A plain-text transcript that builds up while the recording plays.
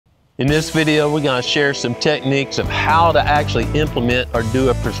In this video, we're going to share some techniques of how to actually implement or do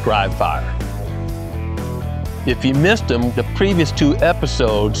a prescribed fire. If you missed them, the previous two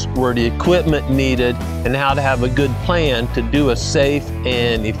episodes were the equipment needed and how to have a good plan to do a safe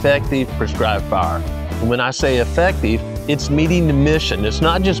and effective prescribed fire. And when I say effective, it's meeting the mission. It's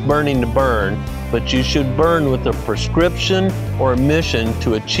not just burning to burn, but you should burn with a prescription or a mission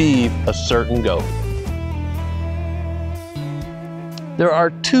to achieve a certain goal. There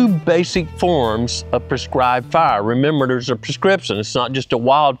are two basic forms of prescribed fire. Remember, there's a prescription. It's not just a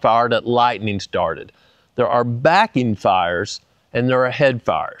wildfire that lightning started. There are backing fires and there are head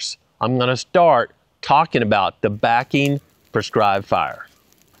fires. I'm going to start talking about the backing prescribed fire.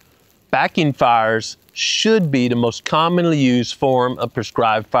 Backing fires should be the most commonly used form of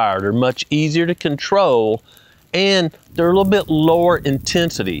prescribed fire. They're much easier to control and they're a little bit lower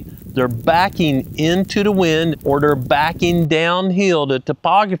intensity. They're backing into the wind or they're backing downhill. The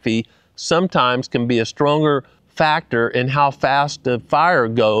topography sometimes can be a stronger factor in how fast the fire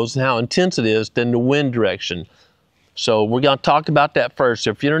goes and how intense it is than the wind direction. So we're going to talk about that first.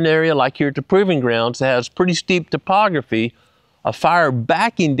 If you're in an area like here at the Proving Grounds that has pretty steep topography, a fire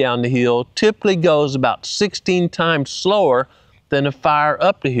backing down the hill typically goes about 16 times slower than a fire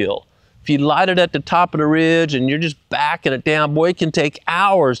up the hill. If you light it at the top of the ridge and you're just backing it down, boy, it can take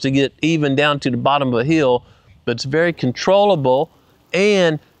hours to get even down to the bottom of a hill, but it's very controllable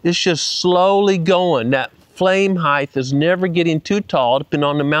and it's just slowly going. That flame height is never getting too tall, depending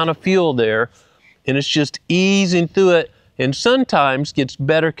on the amount of fuel there, and it's just easing through it, and sometimes gets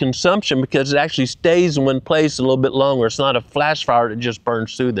better consumption because it actually stays in one place a little bit longer. It's not a flash fire that just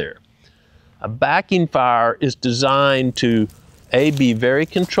burns through there. A backing fire is designed to A, be very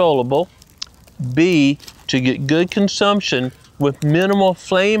controllable, B, to get good consumption with minimal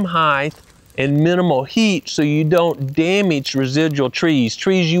flame height and minimal heat so you don't damage residual trees.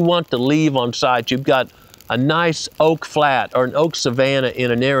 Trees you want to leave on site. You've got a nice oak flat or an oak savanna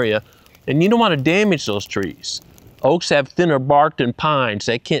in an area, and you don't want to damage those trees. Oaks have thinner bark than pines.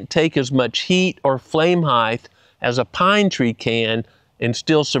 They can't take as much heat or flame height as a pine tree can and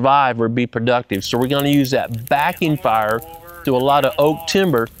still survive or be productive. So we're going to use that backing fire to a lot of oak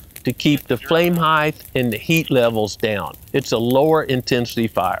timber to keep the flame height and the heat levels down. It's a lower intensity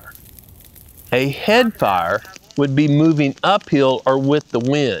fire. A head fire would be moving uphill or with the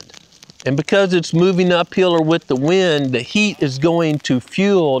wind. And because it's moving uphill or with the wind, the heat is going to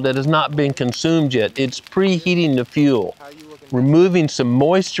fuel that has not been consumed yet. It's preheating the fuel, removing some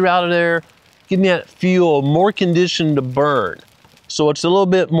moisture out of there, getting that fuel more conditioned to burn. So it's a little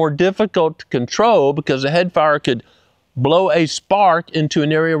bit more difficult to control because a head fire could blow a spark into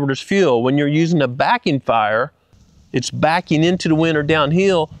an area where there's fuel. When you're using a backing fire, it's backing into the wind or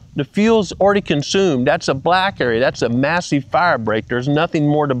downhill. The fuel's already consumed. That's a black area. That's a massive fire break. There's nothing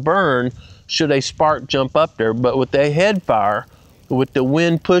more to burn should a spark jump up there. But with a head fire, with the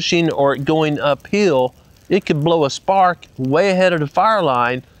wind pushing or going uphill, it could blow a spark way ahead of the fire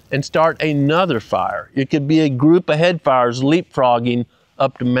line and start another fire. It could be a group of head fires leapfrogging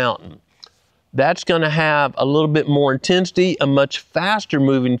up the mountain. That's going to have a little bit more intensity, a much faster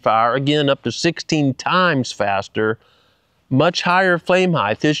moving fire, again up to 16 times faster, much higher flame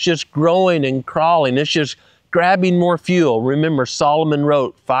height. It's just growing and crawling. It's just grabbing more fuel. Remember, Solomon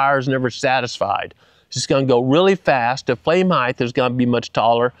wrote, fire's never satisfied. It's just going to go really fast. The flame height is going to be much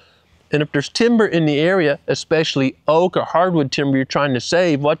taller. And if there's timber in the area, especially oak or hardwood timber you're trying to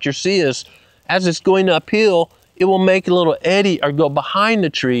save, what you see is as it's going uphill, it will make a little eddy or go behind the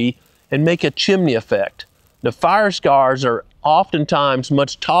tree and make a chimney effect. The fire scars are oftentimes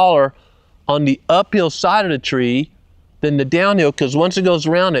much taller on the uphill side of the tree than the downhill, because once it goes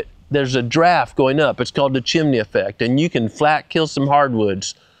around it, there's a draft going up. It's called the chimney effect, and you can flat kill some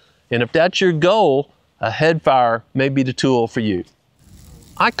hardwoods. And if that's your goal, a head fire may be the tool for you.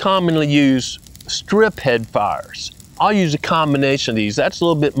 I commonly use strip head fires. I'll use a combination of these. That's a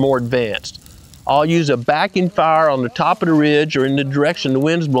little bit more advanced. I'll use a backing fire on the top of the ridge or in the direction the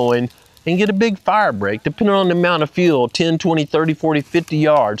wind's blowing and get a big fire break, depending on the amount of fuel, 10, 20, 30, 40, 50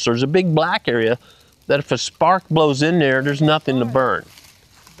 yards. So there's a big black area that if a spark blows in there, there's nothing to burn.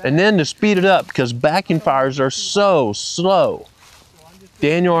 And then to speed it up, because backing fires are so slow,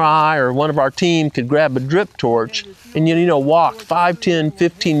 Daniel or I or one of our team could grab a drip torch and walk 5, 10,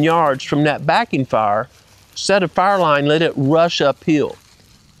 15 yards from that backing fire, set a fire line, let it rush uphill.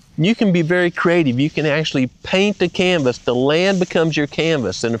 You can be very creative. You can actually paint the canvas. The land becomes your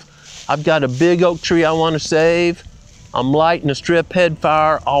canvas. And if I've got a big oak tree I want to save, I'm lighting a strip head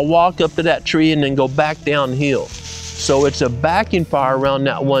fire, I'll walk up to that tree and then go back downhill. So it's a backing fire around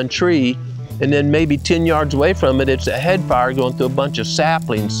that one tree, and then maybe 10 yards away from it, it's a head fire going through a bunch of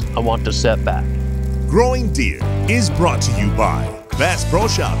saplings I want to set back. Growing Deer is brought to you by Bass Pro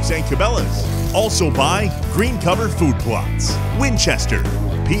Shops and Cabela's. Also by Green Cover Food Plots, Winchester,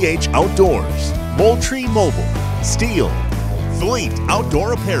 PH Outdoors, Moultrie Mobile, Steel, Fleet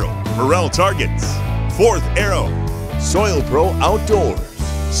Outdoor Apparel, Morel Targets, Fourth Arrow, Soil Pro Outdoors,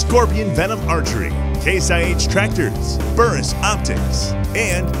 Scorpion Venom Archery, Case IH Tractors, Burris Optics,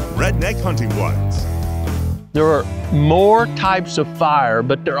 and Redneck Hunting Blinds. There are more types of fire,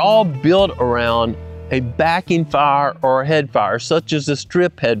 but they're all built around a backing fire or a head fire, such as a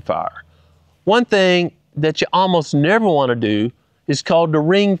strip head fire. One thing that you almost never want to do is called the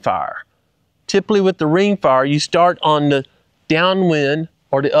ring fire. Typically with the ring fire, you start on the downwind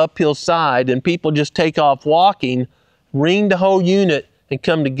or the uphill side and people just take off walking, ring the whole unit and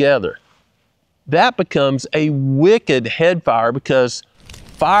come together. That becomes a wicked head fire because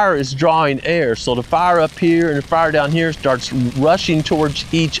fire is drawing air. So the fire up here and the fire down here starts rushing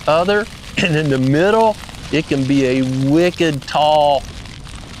towards each other. And in the middle, it can be a wicked, tall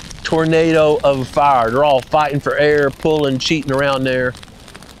tornado of a fire. They're all fighting for air, pulling, cheating around there.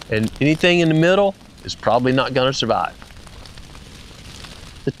 And anything in the middle is probably not going to survive.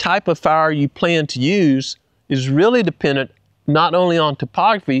 The type of fire you plan to use is really dependent not only on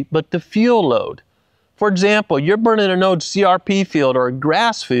topography, but the fuel load. For example, you're burning an old CRP field or a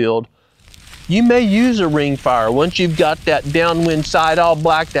grass field, you may use a ring fire once you've got that downwind side all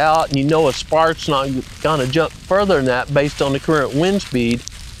blacked out and you know a spark's not gonna jump further than that based on the current wind speed.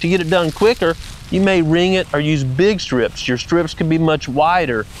 To get it done quicker, you may ring it or use big strips. Your strips can be much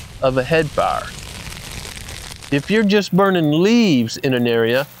wider of a head fire. If you're just burning leaves in an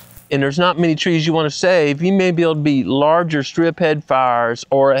area and there's not many trees you want to save, you may be able to be larger strip head fires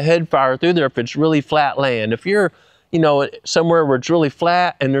or a head fire through there if it's really flat land. If you're somewhere where it's really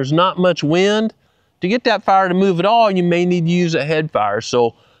flat and there's not much wind, to get that fire to move at all, you may need to use a head fire.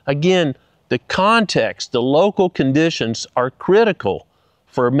 So again, the context, the local conditions are critical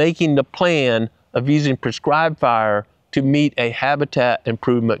for making the plan of using prescribed fire to meet a habitat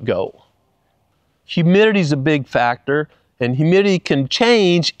improvement goal. Humidity is a big factor, and humidity can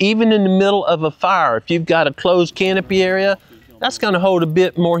change even in the middle of a fire. If you've got a closed canopy area, that's going to hold a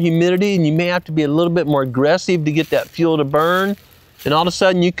bit more humidity, and you may have to be a little bit more aggressive to get that fuel to burn. And all of a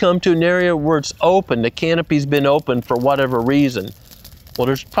sudden you come to an area where it's open, the canopy's been open for whatever reason. Well,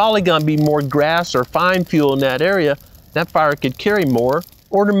 there's probably going to be more grass or fine fuel in that area. That fire could carry more.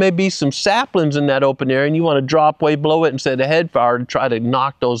 Or there may be some saplings in that open area and you want to drop way below it instead of head fire to try to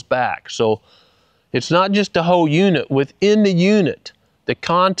knock those back. So it's not just the whole unit. Within the unit, the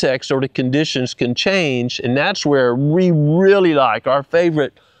context or the conditions can change, and that's where we really like our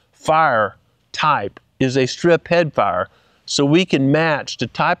favorite fire type is a strip head fire. So we can match the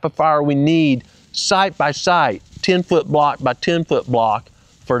type of fire we need site by site, 10-foot block by 10-foot block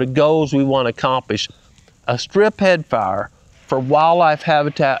for the goals we want to accomplish. A strip head fire for wildlife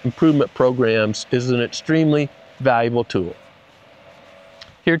habitat improvement programs is an extremely valuable tool.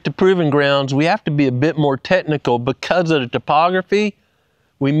 Here at the Proving Grounds, we have to be a bit more technical because of the topography.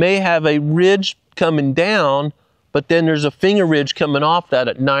 We may have a ridge coming down, but then there's a finger ridge coming off that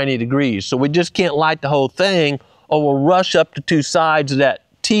at 90 degrees. So we just can't light the whole thing, or we'll rush up the two sides of that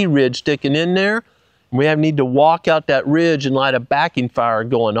T ridge sticking in there. We need to walk out that ridge and light a backing fire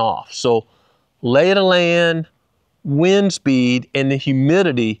going off. So lay of the land, wind speed, and the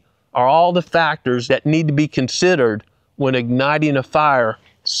humidity are all the factors that need to be considered when igniting a fire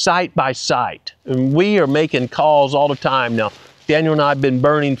site by site. And we are making calls all the time now. Daniel and I have been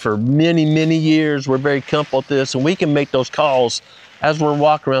burning for many, many years. We're very comfortable with this, and we can make those calls as we're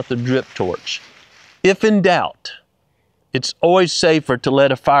walking around with the drip torch. If in doubt, it's always safer to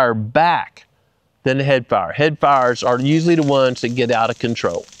let a fire back than a head fire. Head fires are usually the ones that get out of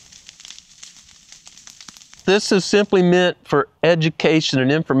control. This is simply meant for education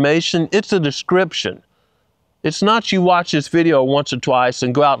and information. It's a description. It's not you watch this video once or twice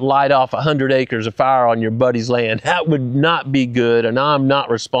and go out and light off 100 acres of fire on your buddy's land. That would not be good, and I'm not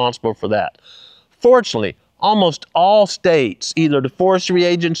responsible for that. Fortunately, almost all states, either the Forestry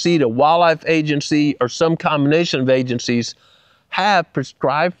Agency, the Wildlife Agency, or some combination of agencies, have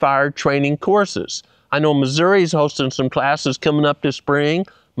prescribed fire training courses. I know Missouri's hosting some classes coming up this spring,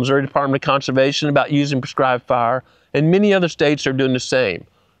 Missouri Department of Conservation, about using prescribed fire, and many other states are doing the same.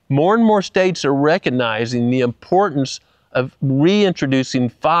 More and more states are recognizing the importance of reintroducing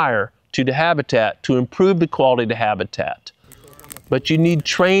fire to the habitat to improve the quality of the habitat. But you need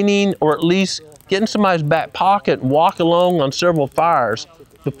training, or at least get in somebody's back pocket and walk along on several fires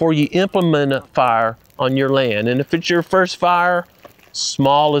before you implement a fire on your land. And if it's your first fire,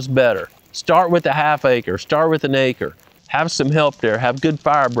 small is better. Start with a half acre, start with an acre. Have some help there, have good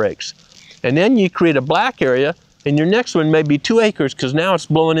fire breaks. And then you create a black area, and your next one may be 2 acres because now it's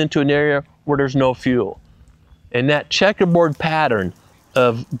blowing into an area where there's no fuel. And that checkerboard pattern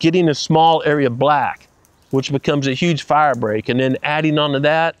of getting a small area black, which becomes a huge fire break, and then adding on to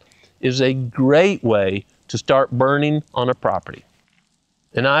that is a great way to start burning on a property.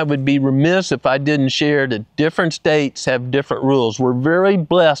 And I would be remiss if I didn't share that different states have different rules. We're very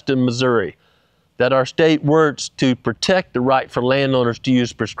blessed in Missouri that our state works to protect the right for landowners to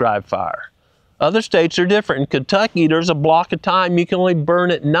use prescribed fire. Other states are different. In Kentucky, there's a block of time you can only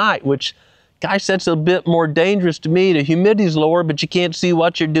burn at night, which, gosh, that's a bit more dangerous to me. The humidity's lower, but you can't see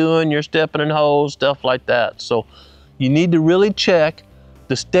what you're doing. You're stepping in holes, stuff like that. So you need to really check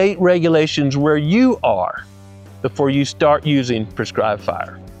the state regulations where you are before you start using prescribed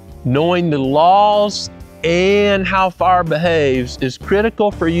fire. Knowing the laws and how fire behaves is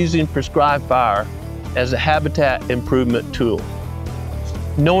critical for using prescribed fire as a habitat improvement tool.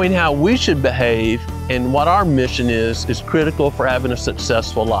 Knowing how we should behave and what our mission is critical for having a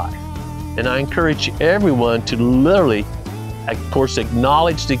successful life. And I encourage everyone to literally, of course,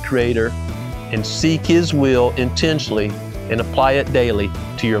 acknowledge the Creator and seek His will intentionally and apply it daily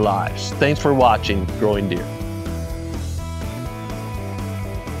to your lives. Thanks for watching Growing Deer.